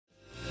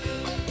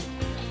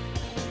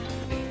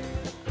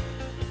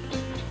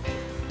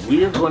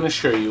we are going to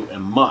show you a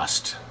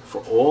must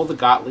for all the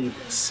Gottlieb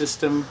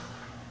System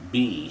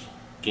B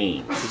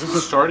games. Is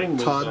this starting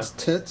with Todd's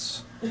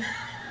tits?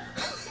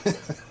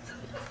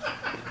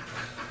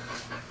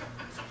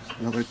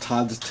 Another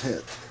Todd's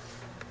tit.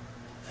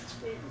 That's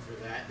waiting for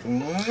that.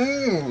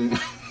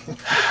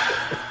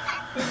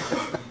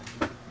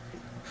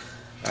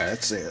 Alright,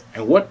 let's see it.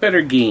 And what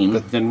better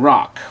game than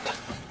rock?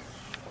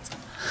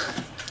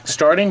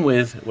 Starting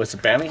with, what's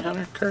it, Bounty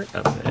Hunter, Kurt?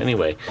 Oh,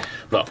 anyway,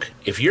 look,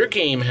 if your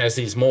game has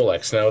these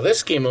molex, now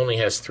this game only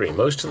has 3.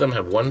 Most of them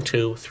have 1,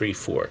 2, 3,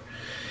 4.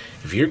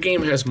 If your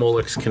game has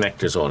molex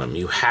connectors on them,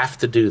 you have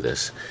to do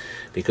this.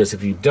 Because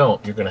if you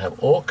don't, you're going to have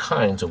all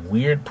kinds of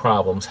weird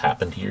problems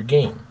happen to your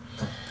game.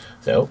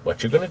 So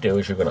what you're going to do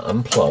is you're going to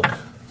unplug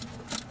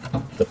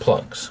the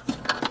plugs.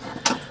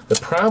 The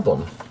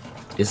problem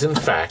is, in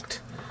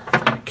fact,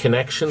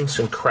 connections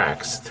and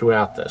cracks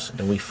throughout this.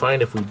 And we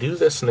find if we do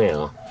this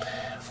now,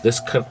 this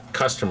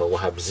customer will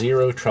have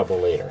zero trouble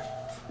later.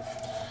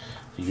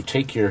 You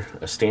take your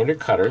standard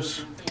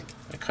cutters.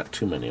 I cut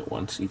too many at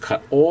once. You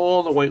cut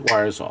all the white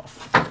wires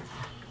off.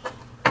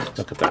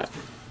 Look at that.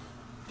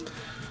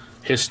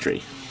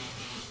 History.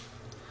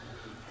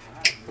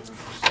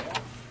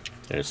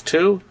 There's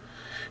 2.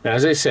 Now,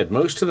 as I said,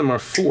 most of them are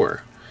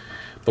 4.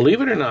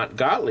 Believe it or not,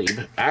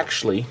 Gottlieb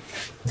actually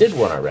did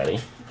one already.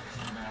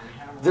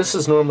 This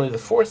is normally the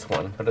 4th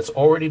one, but it's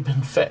already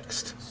been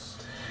fixed.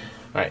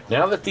 All right,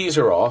 now that these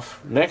are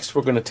off, next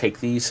we're going to take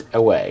these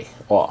away,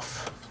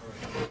 off.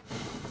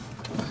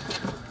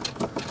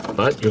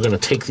 But you're going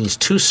to take these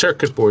 2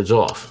 circuit boards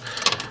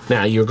off.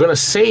 Now, you're going to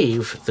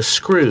save the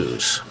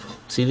screws.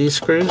 See these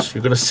screws?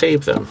 You're going to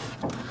save them.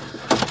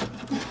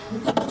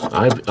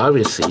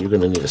 Obviously, you're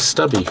going to need a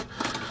stubby.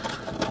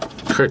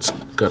 Kurt's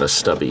got a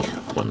stubby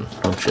one.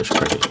 Don't you,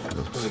 Kurty?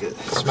 Get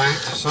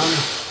smacked, son.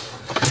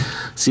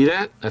 See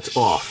that? That's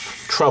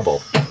off.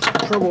 Trouble.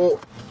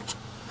 Trouble.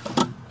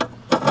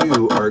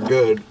 You are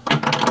good.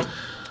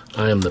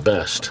 I am the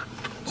best.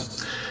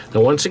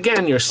 Now, once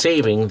again, you're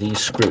saving these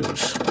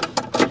screws.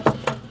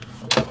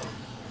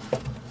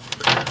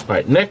 All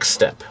right, next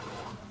step.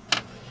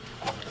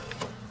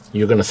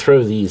 You're going to throw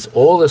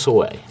all this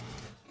away.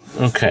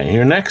 Okay,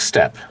 your next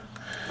step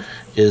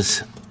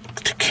is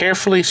to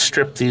carefully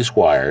strip these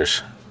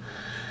wires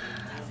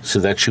so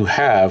that you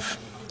have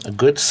a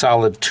good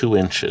solid 2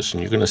 inches,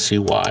 and you're going to see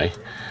why.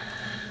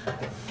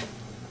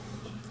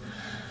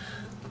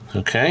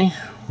 Okay?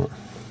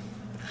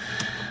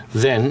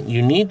 Then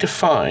you need to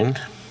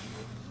find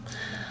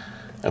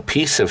a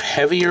piece of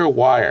heavier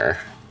wire,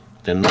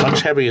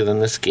 much heavier than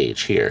this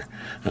gauge here.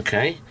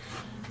 Okay?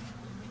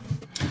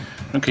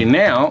 Okay,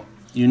 now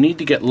you need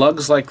to get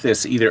lugs like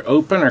this, either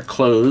open or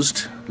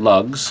closed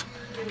lugs,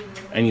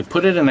 and you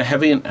put it in a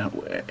heavy...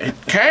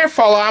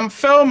 Careful, I'm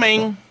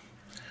filming!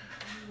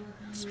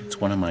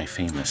 It's one of my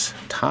famous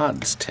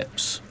TODD'S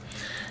tips.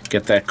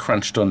 Get that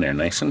crunched on there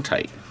nice and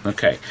tight.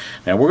 Okay,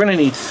 now we're going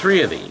to need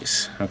 3 of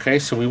these. Okay,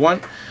 so we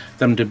want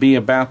them to be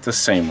about the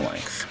same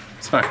length.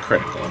 It's not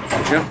critical,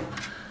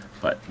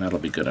 but that'll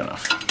be good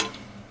enough.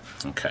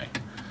 Okay,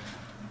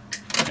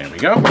 there we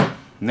go.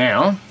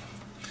 Now,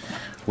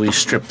 we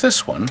strip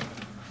this one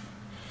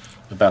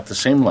about the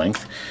same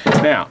length.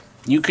 Now,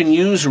 you can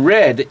use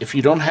red if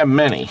you don't have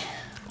many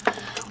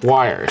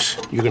wires.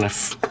 You're going to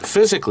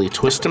physically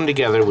twist them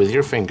together with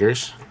your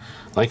fingers,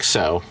 like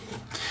so.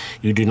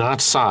 You do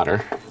not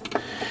solder,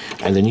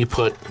 and then you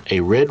put a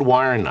red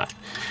wire nut.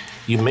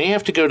 You may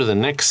have to go to the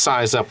next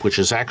size up, which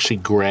is actually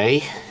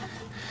gray,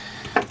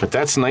 but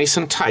that's nice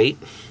and tight,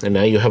 and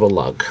now you have a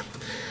lug.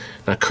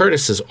 Now,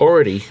 Curtis has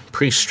already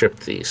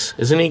pre-stripped these.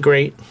 Isn't he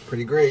great?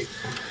 Pretty great.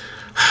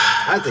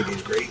 I think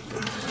he's great.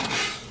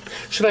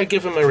 Should I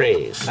give him a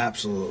raise?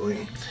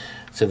 Absolutely.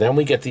 So then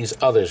we get these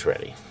others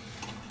ready.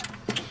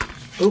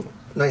 Oh,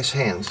 nice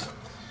hands.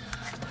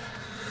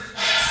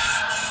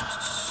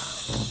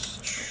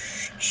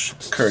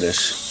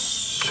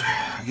 Curtis.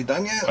 Are you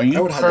done yet? Are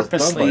you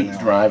purposely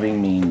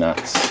driving me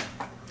nuts?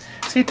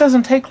 See, it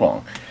doesn't take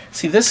long.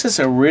 See, this is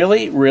a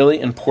really, really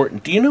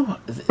important... Do you know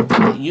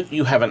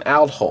you have an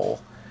out hole?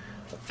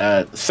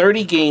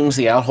 30 games,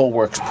 the out hole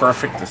works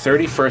perfect. The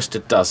 31st,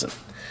 it doesn't.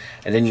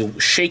 And then you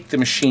shake the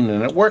machine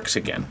and it works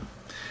again.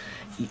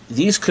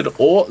 These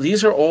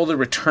are all the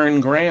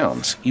return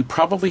grounds. You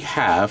probably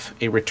have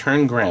a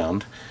return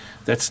ground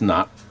that's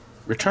not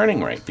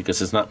returning right because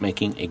it's not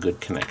making a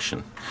good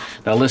connection.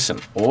 Now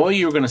listen, all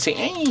you're going to say,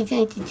 hey, you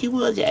have to do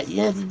all that,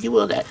 you have to do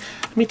all that.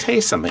 Let me tell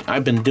you something.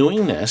 I've been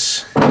doing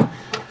this.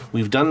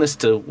 We've done this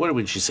to, what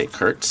would you say,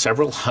 Kurt?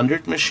 Several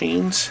hundred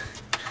machines.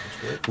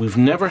 We've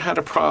never had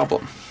a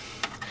problem.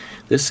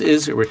 This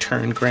is a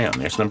return ground.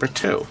 There's number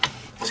 2.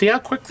 See how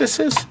quick this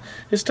is?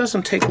 This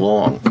doesn't take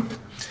long.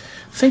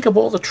 Think of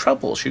all the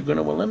troubles you're going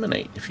to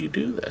eliminate if you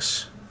do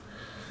this.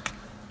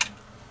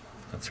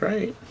 That's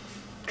right.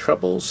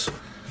 Troubles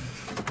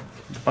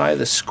by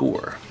the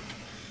score.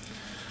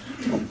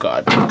 Oh,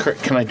 God. Kurt,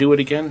 can I do it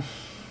again?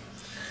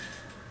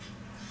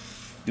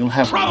 You'll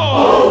have trouble!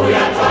 Oh, we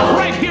got trouble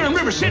right here in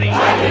River City!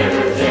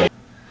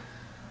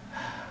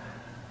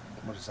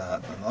 What is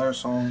that? Another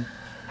song?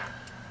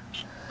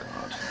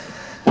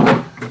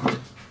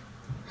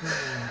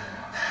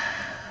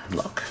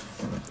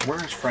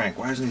 Where's Frank?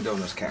 Why isn't he doing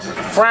this camera?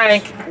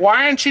 Frank,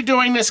 why aren't you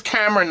doing this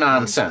camera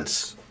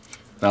nonsense?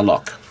 Now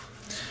look,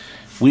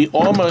 we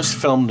almost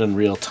filmed in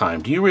real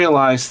time. Do you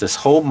realize this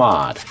whole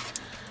mod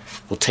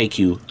will take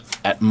you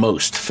at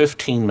most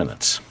 15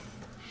 minutes?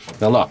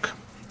 Now look,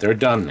 they're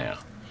done now.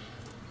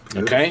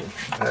 Okay?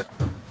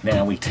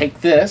 Now we take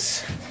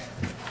this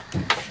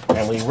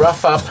and we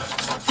rough up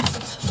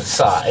the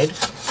side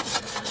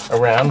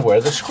around where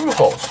the screw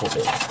holes will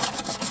be.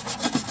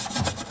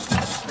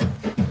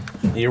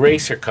 The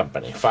eraser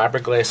company,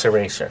 fiberglass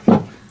eraser.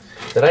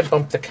 Did I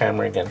bump the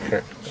camera again,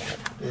 Kurt?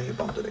 Yeah, you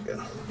bumped it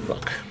again.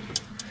 Look.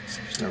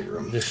 There's no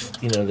room. This,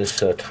 you know,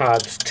 this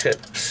Todd's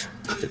Tips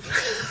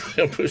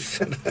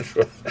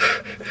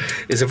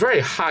is a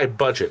very high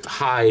budget,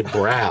 high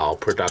brow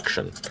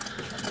production.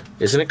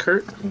 Isn't it,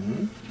 Kurt?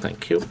 Mm-hmm.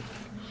 Thank you.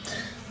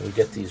 Let me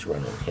get these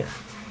running here.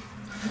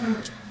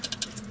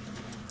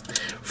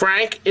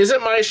 Frank,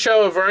 isn't my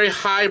show a very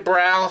high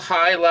brow,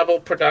 high level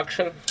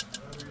production?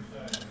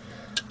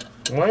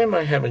 Why am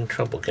I having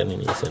trouble getting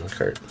these in,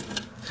 Kurt?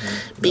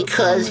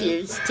 Because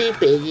you're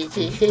stupid.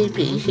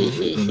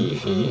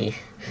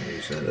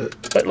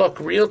 But look,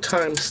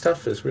 real-time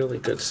stuff is really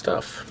good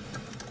stuff.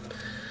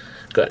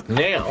 Good.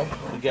 Now,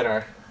 we get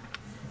our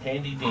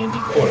handy-dandy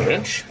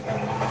quarter-inch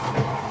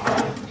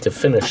to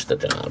finish the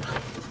job.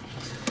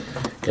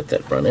 Get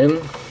that run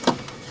in.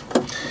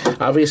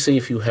 Obviously,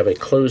 if you have a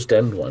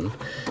closed-end one,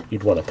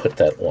 you'd want to put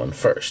that on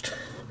first.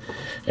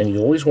 And you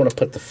always want to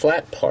put the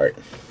flat part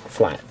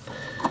flat,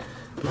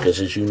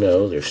 because as you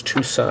know, there's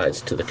two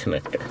sides to the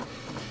connector.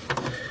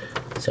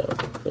 So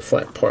the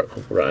flat part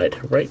will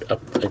ride right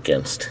up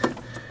against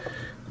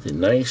the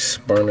nice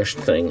burnished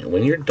thing. And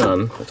when you're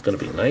done, it's going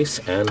to be nice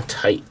and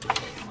tight.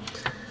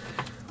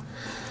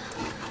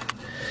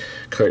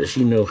 Curtis,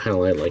 you know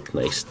how I like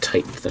nice,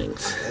 tight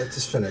things. That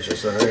just finishes.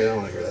 Sorry, I don't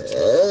want to hear that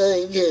stuff.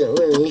 I don't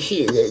want to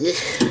hear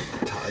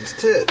that. Todd's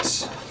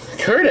Tits.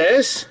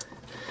 Curtis!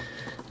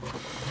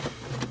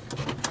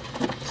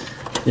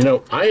 You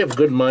know, I have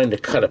good mind to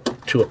cut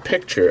to a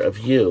picture of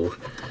you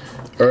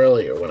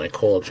earlier when I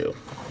called you.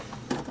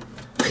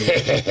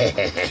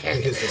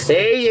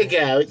 There you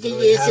go. It's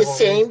the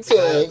same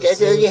thing.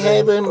 That's all you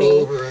have on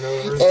me.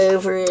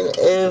 Over and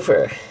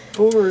over.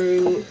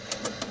 Boring.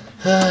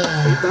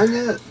 Are you done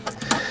yet?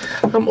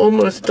 I'm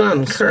almost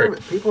done, Kurt.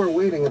 People are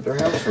waiting at their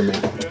house for me.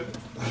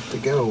 I have to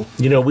go.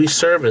 You know, we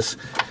service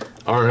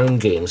our own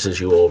games, as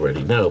you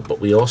already know, but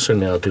we also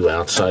now do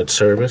outside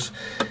service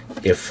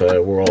if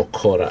we're all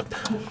caught up.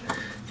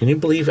 Can you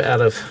believe I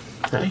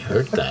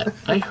heard that.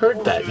 I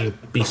heard that, you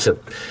piece of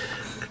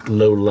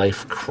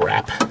low-life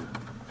crap.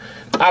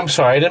 I'm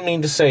sorry, I didn't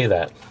mean to say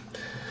that.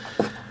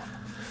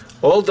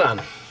 All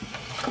done.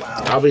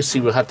 Wow. Obviously,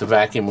 we'll have to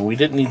vacuum, and we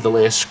didn't need the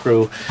last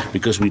screw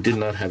because we did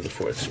not have the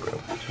fourth screw.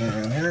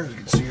 And here, you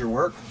can see your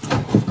work.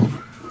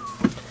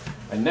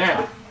 And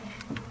now,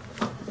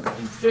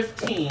 in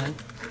 15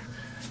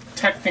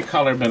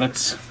 Technicolor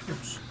minutes,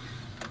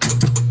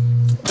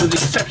 with the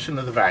exception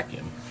of the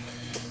vacuum,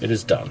 it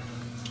is done.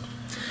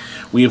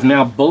 We have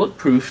now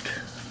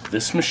bulletproofed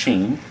this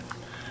machine.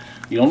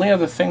 The only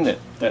other thing that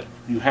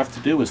you have to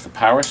do is the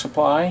power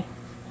supply.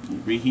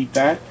 You reheat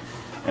that.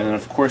 And then,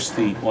 of course,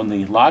 on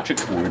the logic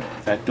board,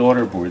 that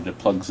daughter board that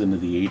plugs into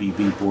the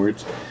ADB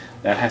boards,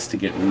 that has to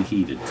get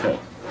reheated too.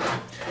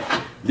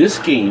 This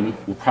game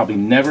will probably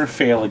never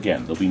fail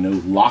again. There'll be no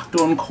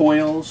locked-on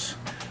coils,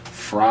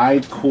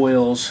 fried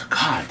coils.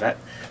 God,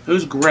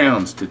 those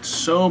grounds did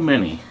so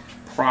many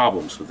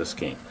problems with this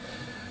game.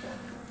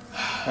 I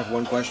have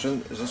one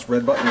question. Is this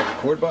red button the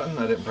record button?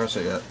 I didn't press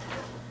it yet.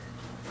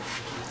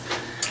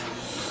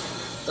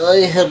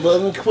 I have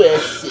one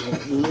question.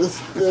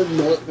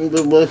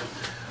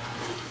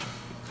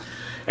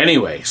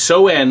 Anyway,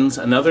 so ends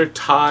another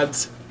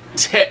Todd's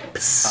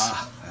Tips.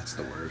 Ah, that's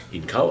the word.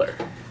 In color.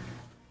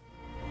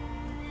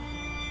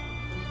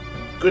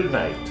 Good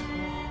night.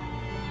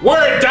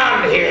 We're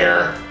done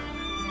here!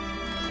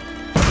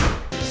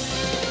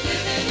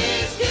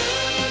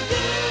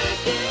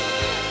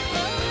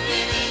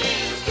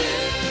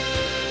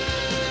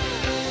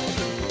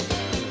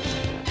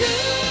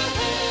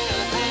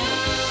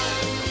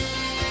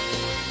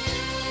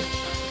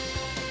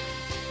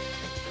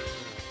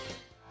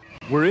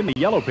 We're in the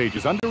Yellow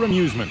Pages under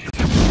Amusements.